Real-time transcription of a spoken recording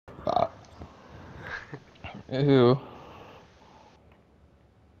Ew.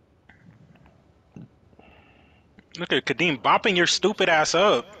 Look at Kadeem bopping your stupid ass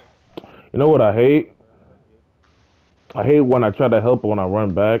up. You know what I hate? I hate when I try to help when I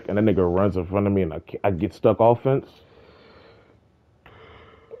run back and that nigga runs in front of me and I get stuck offense.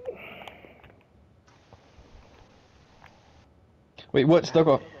 Wait, what? Stuck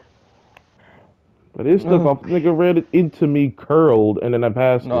on? But it stuck No, off. Nigga ran it into me, curled, and then I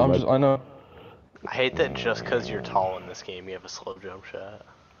passed no, it. I'm Like, just. I know. I hate that just because you're tall in this game, you have a slow jump shot.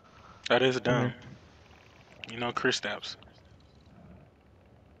 That is Mhm. dumb. You know, Chris Stapps.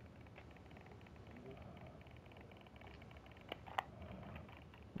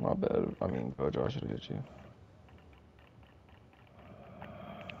 My bad. I mean, Bojo, I should have hit you.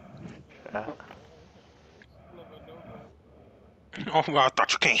 Shot. Oh, well, I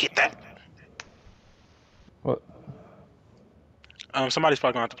thought you can't hit that. What? Somebody's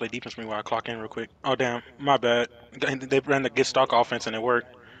probably gonna have to play defense for me while I clock in real quick. Oh damn, my bad. They ran the get stock offense and it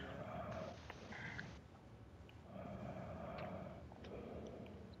worked.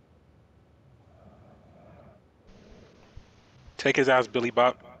 Take his ass, Billy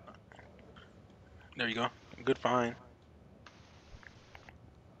Bop. There you go. Good find.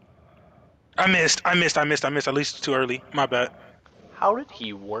 I missed. I missed. I missed. I missed. At least too early. My bad. How did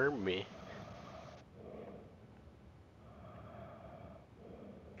he worm me?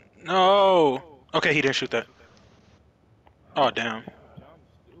 No. Okay, he didn't shoot that. Oh damn.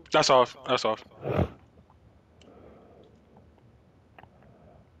 That's off. That's off.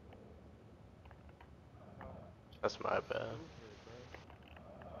 That's my bad.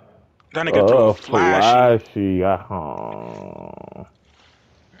 That nigga threw a flashy. flashy.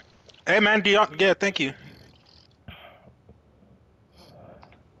 Hey man, yeah, thank you.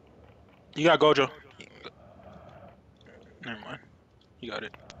 You got Gojo. Never mind. You got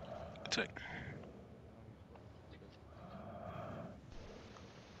it. Take.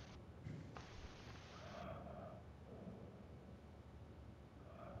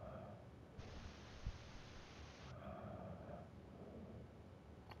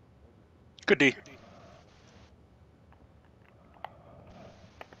 Good D.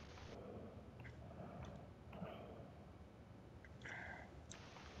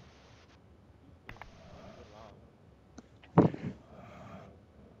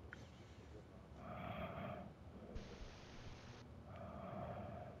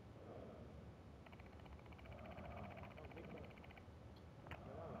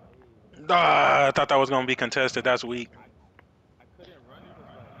 Ah, I thought that was gonna be contested. That's weak.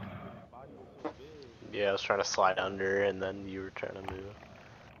 Yeah, I was trying to slide under and then you were trying to move.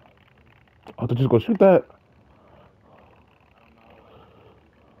 I thought you was gonna shoot that.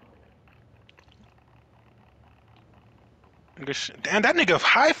 Damn, that nigga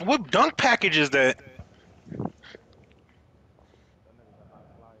high. What dunk package is that?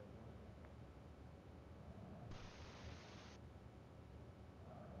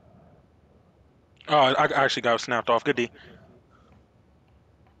 Oh, I actually got snapped off. Good D.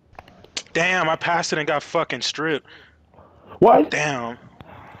 Damn, I passed it and got fucking stripped. What? Damn.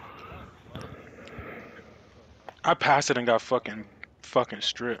 I passed it and got fucking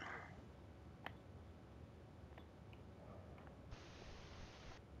stripped.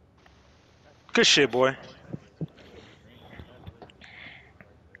 Good shit, boy.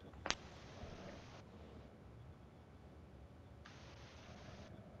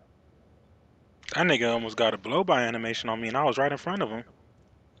 That nigga almost got a blow by animation on me and I was right in front of him.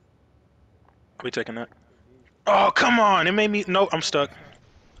 We taking that. Oh, come on. It made me. No, I'm stuck.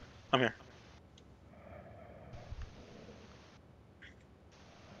 I'm here.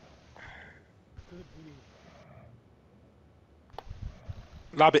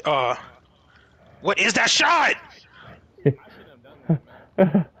 Lobby. What is that shot?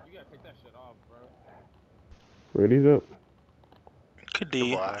 Ready's up. Good Good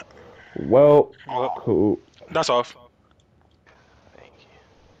D. block. Well, Well, cool. that's off. Thank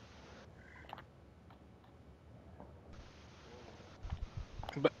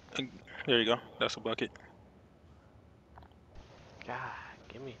you. But there you go. That's a bucket. God,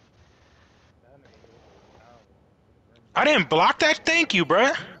 gimme. I didn't block that. Thank you,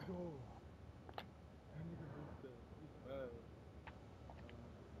 bruh.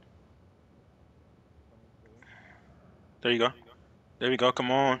 There you go. There we go.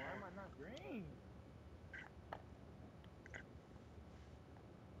 Come on.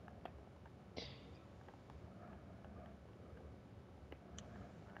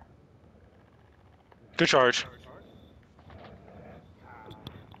 Good charge.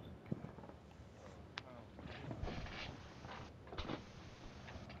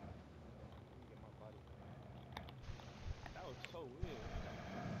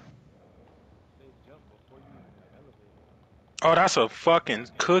 Oh, that's a fucking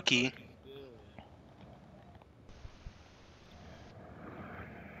cookie.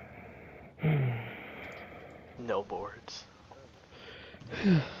 No boards.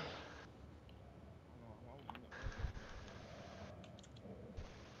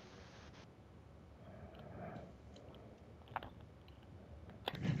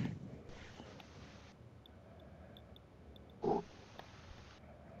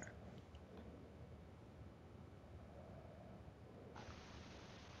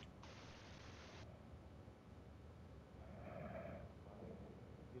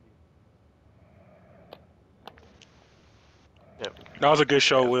 Yep. That was a good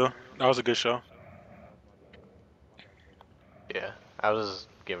show, Yeah. Will. That was a good show. Yeah. I was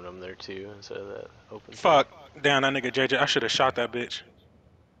giving them their two instead of that open. Fuck. Damn, that nigga JJ. I should have shot that bitch.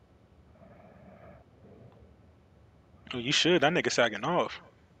 Oh, you should. That nigga sagging off.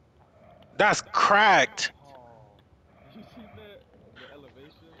 That's cracked.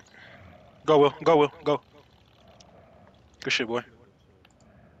 Go, Will. Go, Will. Go. Good shit, boy.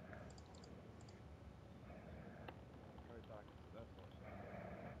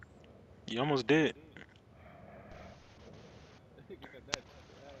 You almost did.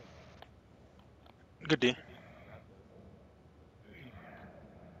 Good D.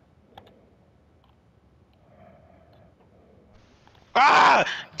 Ah!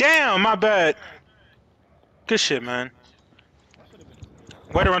 Damn, my bad. Good shit, man.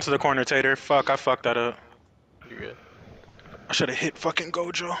 Way to run to the corner, Tater. Fuck, I fucked that up. You're good. I should have hit fucking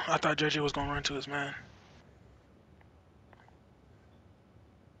Gojo. I thought JJ was gonna run to his man.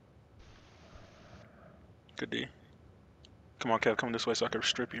 Good D. Come on, Kev. Come this way so I can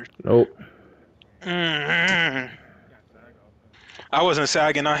strip you. Nope. I wasn't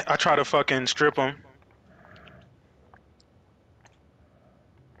sagging. I tried to fucking strip him.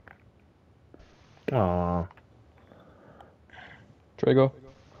 Aw. Trago.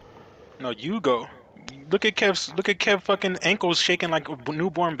 No, you go. Look at Kev fucking ankles shaking like a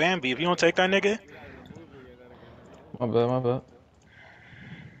newborn Bambi. If you don't take that nigga, My bad, my bad.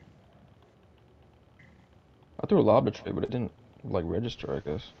 I threw a lob to Trey, but it didn't like register, I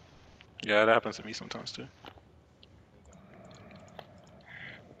guess. yeah, that happens to me sometimes too.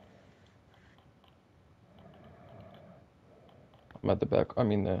 I'm at the back. I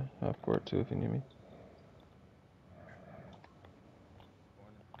mean the half court too, if you need me.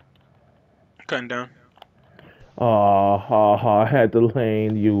 Cutting down. I had to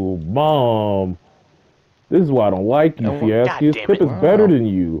lane you, mom. This is why I don't like you, And Fiasky. God His damn tip it. is better Wow. than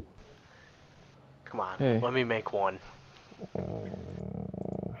you. Come on. Hey. Let me make one. I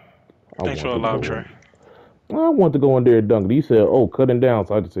Thanks for want the to lob, go Trey. in- I want to go in there and dunk it. He said, "Oh, cutting down."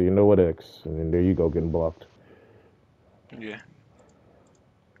 So I just said, "You know what, X?" And then there you go, getting blocked. Yeah.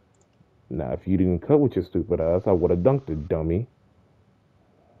 Now, if you didn't cut with your stupid ass, I would have dunked it, dummy.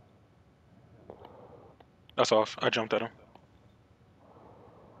 That's off. I jumped at him.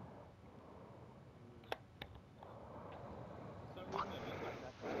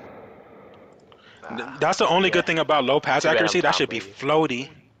 That's the only good thing about low pass Too bad I'm accuracy. That Tom should be Brady. floaty.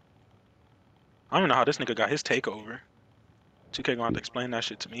 I don't know how this nigga got his takeover. 2K gonna have to explain that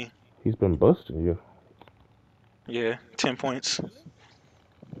shit to me. He's been busting you. Yeah, 10 points.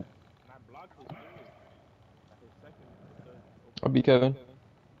 I'll be Kevin.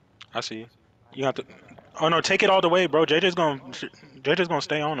 I see. You have to. Oh no, take it all the way, bro. JJ's gonna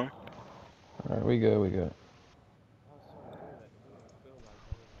stay on him. Alright, we good, we good.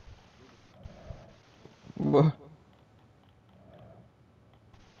 Wha-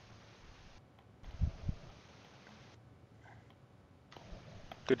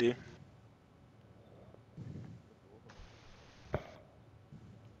 Good D.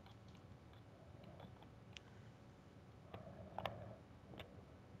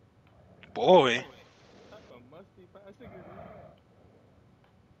 Boy.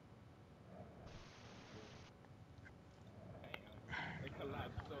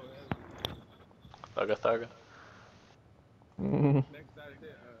 Thugga thugga. Mm,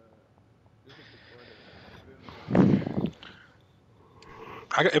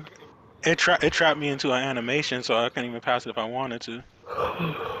 It trapped me into an animation, so I couldn't even pass it if I wanted to.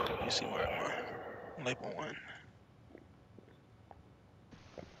 Let me see where my label one.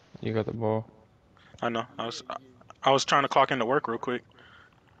 you got the ball. I know. I was trying to clock into work real quick.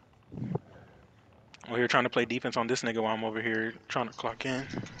 We're here trying to play defense on this nigga while I'm over here trying to clock in.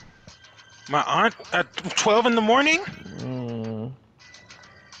 My aunt at 12 in the morning? Mm.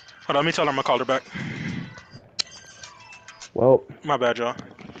 Hold on, let me tell her I'm gonna call her back. Well, My bad, y'all.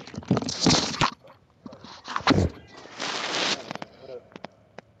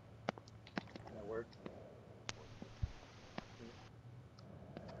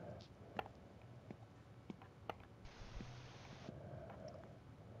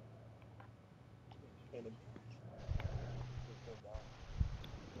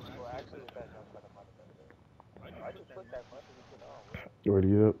 You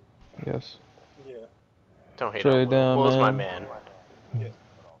ready up? Yes. Don't hate on Trade Will. down, Will's my man. man.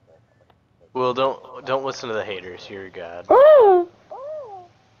 Will, don't listen to the haters. You're a god. Ah!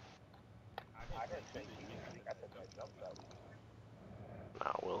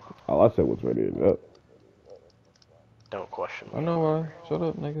 Nah, Will. All I said was ready up. Don't question I me. know why. Shut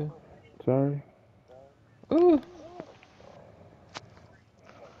up, nigga. Sorry. Ooh.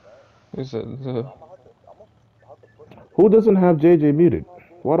 He said, Who doesn't have JJ muted?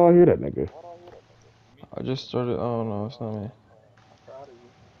 Why do I hear that nigga? I just started. Oh no, it's not me.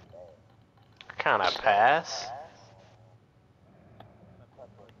 Can I pass?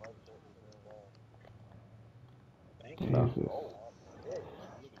 No. Jesus.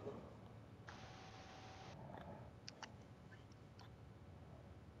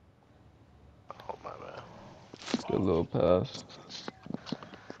 Oh my bad. Good little pass.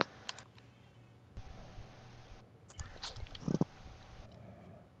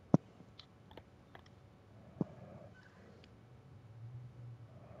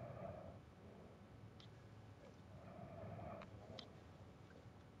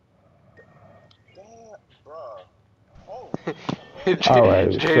 All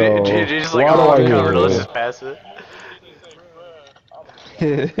right, so JJ's like, why do oh, I I'm hear covered. Let's this? just pass it.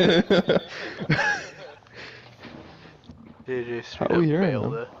 JJ How straight are we up hearing bailed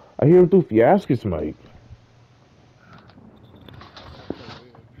him? it. I hear him through Fiascus mic.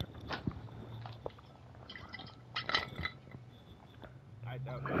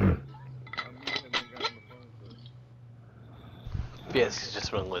 Yes, he's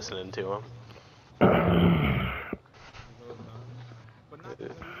just been listening to him.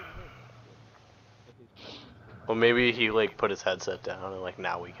 Well, maybe he like put his headset down and like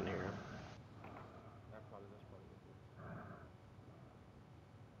now we can hear him.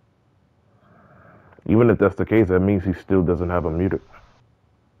 Even if that's the case, that means he still doesn't have him muted.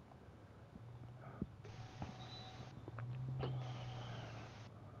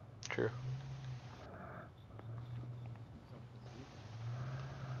 True.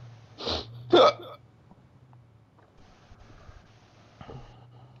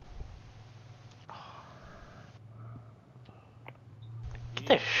 Get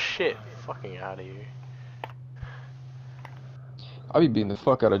that shit fucking out of here. I be beating the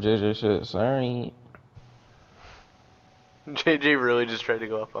fuck out of JJ shit. Sorry. JJ really just tried to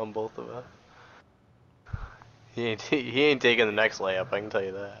go up on both of us. He ain't taking the next layup, I can tell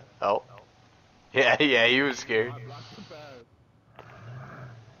you that. Oh. Yeah, he was scared.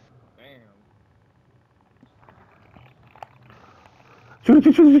 Shoot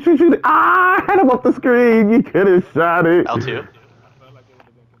it, shoot it, shoot it, shoot it. Ah, I had him off the screen. You could have shot it. L2.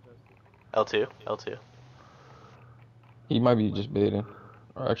 L2. L2. He might be just baiting.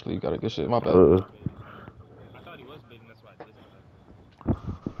 Or actually, got a good shit. My bad.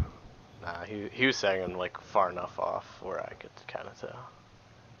 Nah, he was saying like far enough off where I could kind of tell.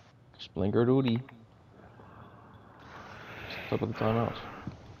 Splinker duty. Top of the timeouts.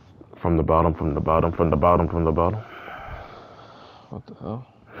 From the bottom, from the bottom, from the bottom, from the bottom. What the hell?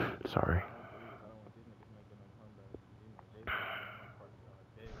 Sorry.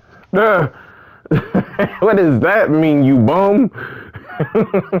 What does that mean, you bum?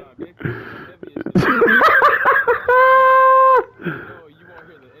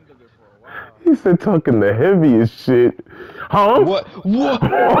 He said talking the heaviest shit. Huh? What? What?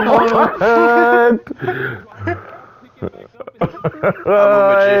 I'm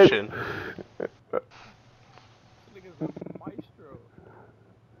a magician.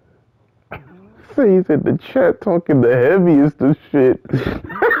 So he's in the chat talking the heaviest of shit.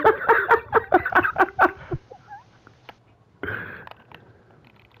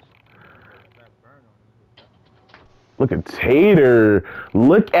 Look at Tater.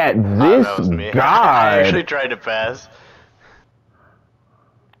 Look at this That was me. god. I actually tried to pass.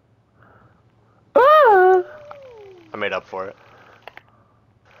 Ah. I made up for it.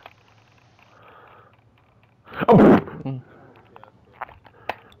 Oh.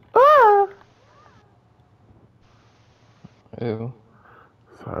 Ah. Ew.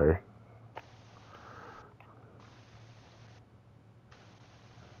 Sorry.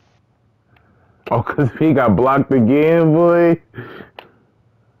 Oh, cause he got blocked again, boy.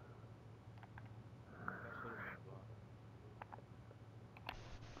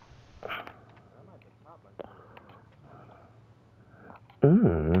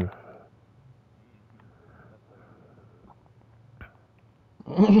 Mm.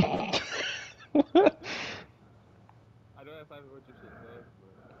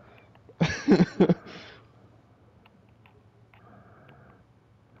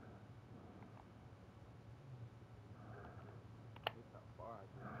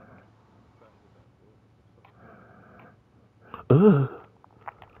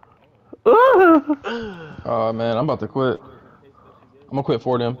 Oh man, I'm about to quit. I'm gonna quit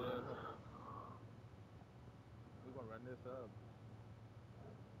for them.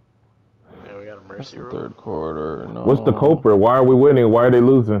 Yeah, we got a That's mercy the rule. third quarter. No. What's the culprit? Why are we winning? Why are they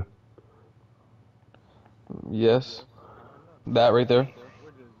losing? Yes. That right there.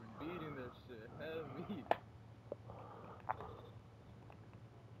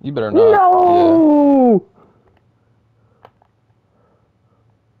 You better not. No!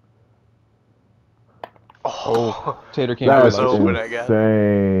 Oh, Tater came I through was That's like hoping shit. I got.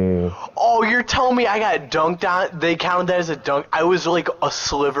 insane. Oh, you're telling me I got dunked on? They counted that as a dunk? I was like a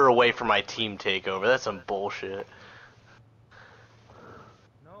sliver away from my team takeover. That's some bullshit.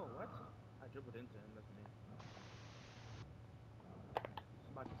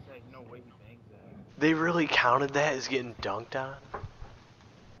 They really counted that as getting dunked on?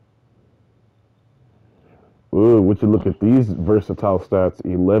 Ooh, would you look at these versatile stats?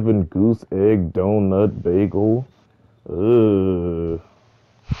 11 goose egg donut bagel. Ugh.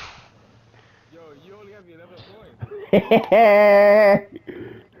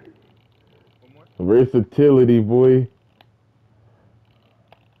 Versatility, boy.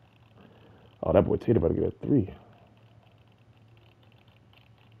 Oh, that boy Tater about to get a 3.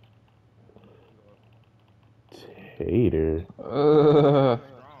 Tater.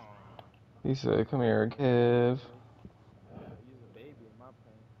 He said, "Come here, Kev."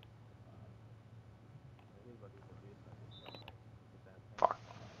 Fuck.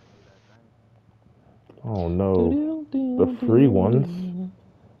 Oh no. The free ones.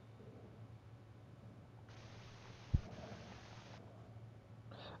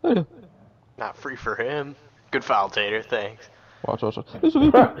 Not free for him. Good foul, Tater. Thanks. Watch.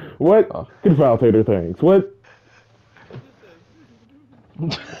 What? Oh. Good foul, Tater, thanks. What?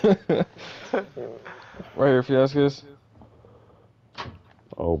 Right here, Fiascus.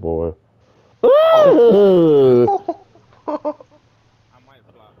 Oh boy.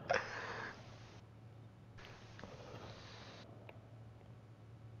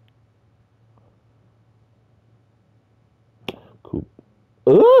 Cool.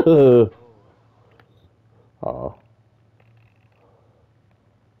 Oh.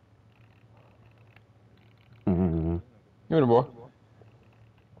 Mm. Give me the ball.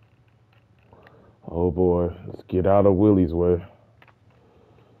 Oh boy. Let's get out of Willie's way.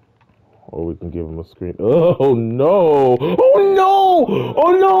 Or we can give him a screen. Oh no! Oh no!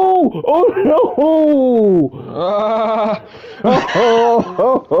 Oh no! Oh no! Ah!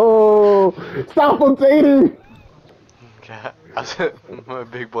 Oh! Stop him, Tater! God, my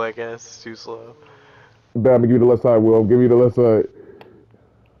big black ass is too slow. Bam, I'm give you the left side, Will. I'm giving you the left side.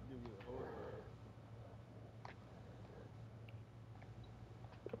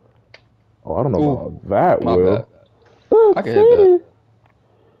 Oh, I don't know Ooh, about that, my Will. bad. I can hit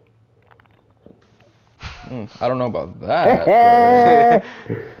that. I don't know about that, but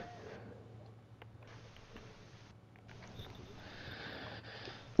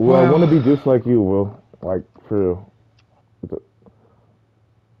Well, I want to well, be just like you, Will. Like, for real.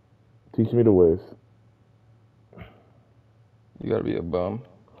 Teach me the ways. you gotta be a bum.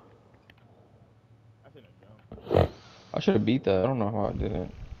 I should have beat that. I don't know how I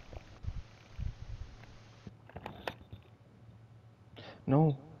didn't.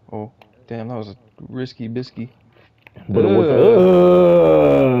 No. Oh, damn, that was a risky bisky. But it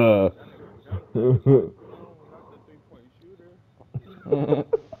worked.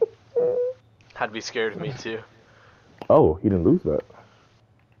 I'd be scared of me too. Oh, he didn't lose that.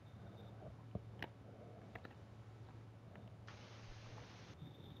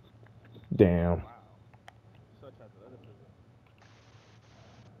 Damn.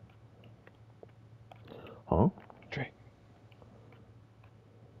 Huh? Drake.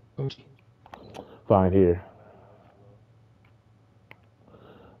 OG. Fine here.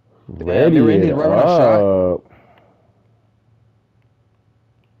 Damn, they were Ready it ended right when I shot. up.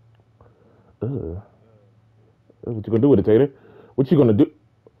 Ugh. What you gonna do with it, Tater? What you gonna do?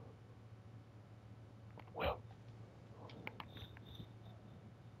 Well,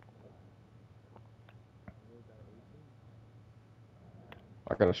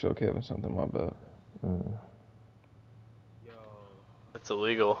 I gotta show Kevin something, my bad. That's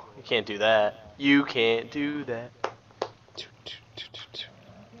illegal. You can't do that. You can't do that.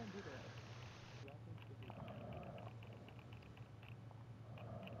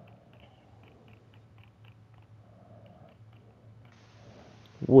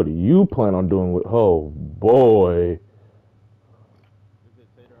 what do you plan on doing with? Oh boy.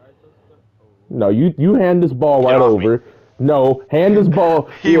 No, you hand this ball Get right off me. over. No, hand this ball.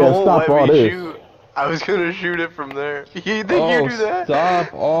 He Yeah, won't stop let all me this. shoot. I was gonna shoot it from there. You think Oh, you do that?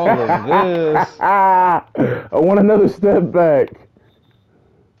 stop all of this. I want another step back.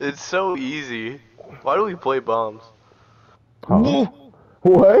 It's so easy. Why do we play bombs? Huh? Woo!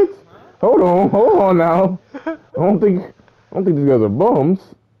 What? Hold on now. I don't think these guys are bums.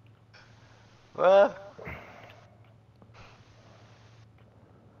 Uh,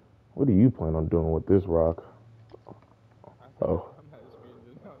 What do you plan on doing with this rock? Oh.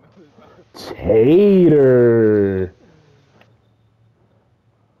 Tater.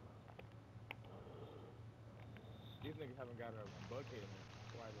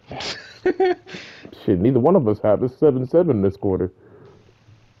 Shit, neither one of us have. It's 7-7 this quarter.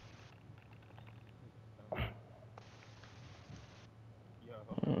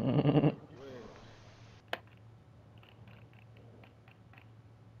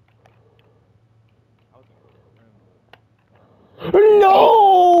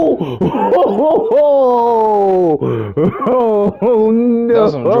 No! Oh, no! That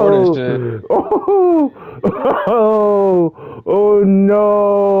was some Jordan shit. Oh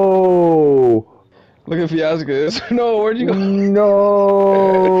no! Look at Fiascus. No, where'd you go? No!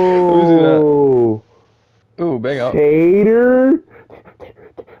 Ooh, bang out. Tater?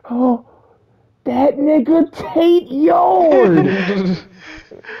 Oh, that nigga Tate Yard!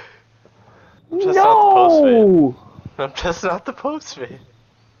 just not the post fan. No! I'm just not the post fan.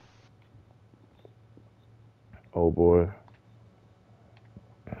 Oh boy.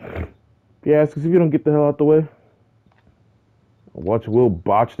 Yeah, because if you don't get the hell out the way, watch Will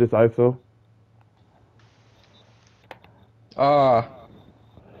botch this ISO. Ah.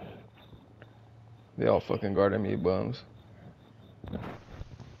 They all fucking guarded me, bums.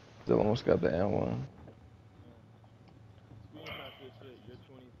 Still almost got the M1.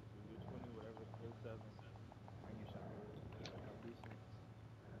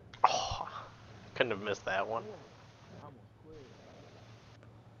 Oh, couldn't have missed that one.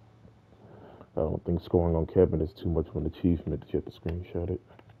 I don't think scoring on Kevin is too much of an achievement that you have to screenshot it.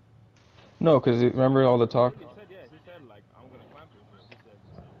 No, because remember all the talk?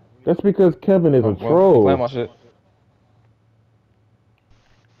 That's because Kevin is a Well, troll. plan my shit.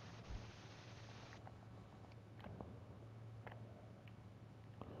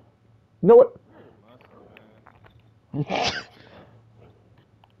 You know what?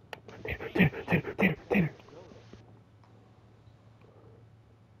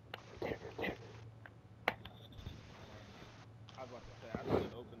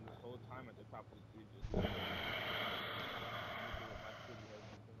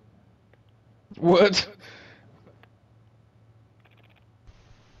 What?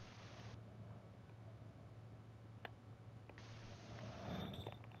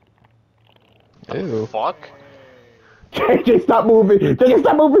 Ew. Fuck. JJ, stop moving! JJ,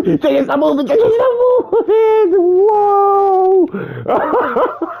 stop moving! JJ, stop moving! JJ, stop moving! Whoa!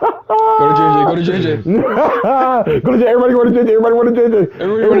 Go to JJ, go to JJ. Go to JJ, everybody go to JJ, everybody go to JJ.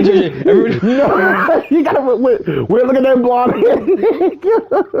 Everybody go to JJ, everybody. No! You gotta, wait, look at that blonde.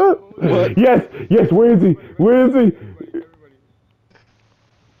 What? Yes, where is he? Where is he?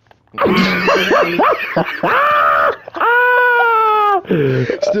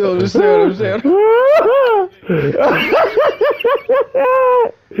 Still, just saying.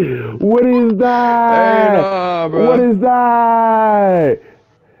 What is that? Hey, nah, bro. What is that?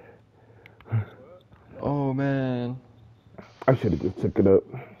 Oh, man. I should have just took it up.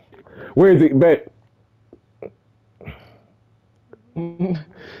 Where is it? Bet.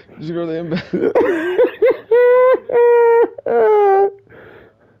 Just go to the inbound.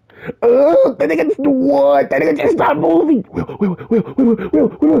 That nigga just what? That nigga just stop moving. Will,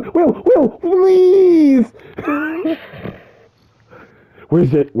 please.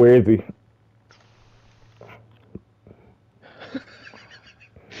 Where's it? Where is he?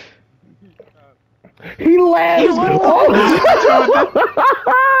 He left.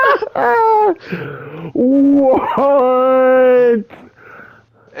 What?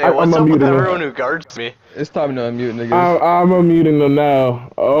 Hey, what's I'm up with unmuting him. everyone who guards me? It's time to unmute, niggas. I'm unmuting them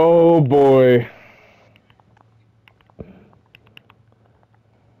now. Oh boy.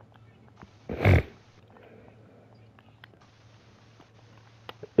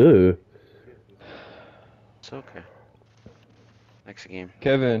 Ugh. It's okay. Next game.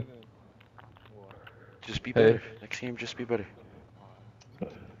 Kevin. Just be Hey. better. Next game, just be better.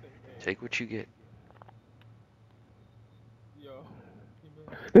 Take what you get.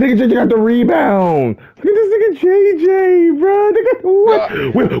 The nigga JJ got the rebound. Look at this nigga JJ, bro. Nigga,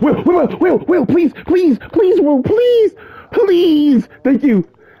 what? Will, please, Will, please. Thank you.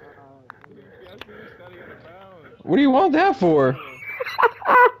 What do you want that for?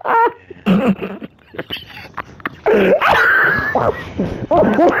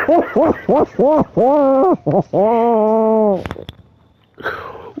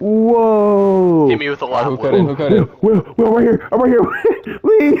 Whoa! Hit me with a Alright, who lob. cut it? Who cut it? Will, right here. I'm right here.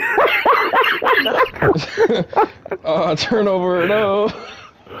 Lee. Turnover. No.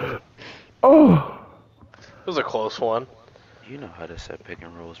 Oh. It was a close one. You know how to set pick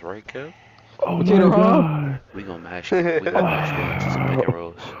and rolls, right, Kev? Oh Potato, my huh? god. We gonna mash Will into some pick and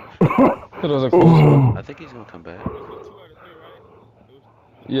rolls. That was a close one. I think he's gonna come back.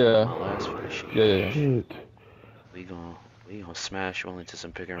 Yeah. Last finish. Yeah. Shit. We gonna smash Will into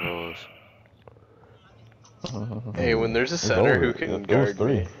some pick and rolls. Hey, when there's a It's center over. who can It was guard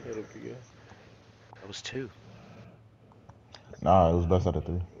 3. me, it'll be good. That was 2. Nah, it was best out of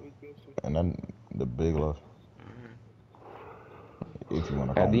 3. And then the big loss. If you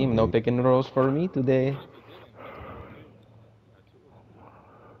wanna call Kadim, him no big. pick and rolls for me today.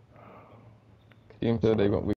 Kadim said we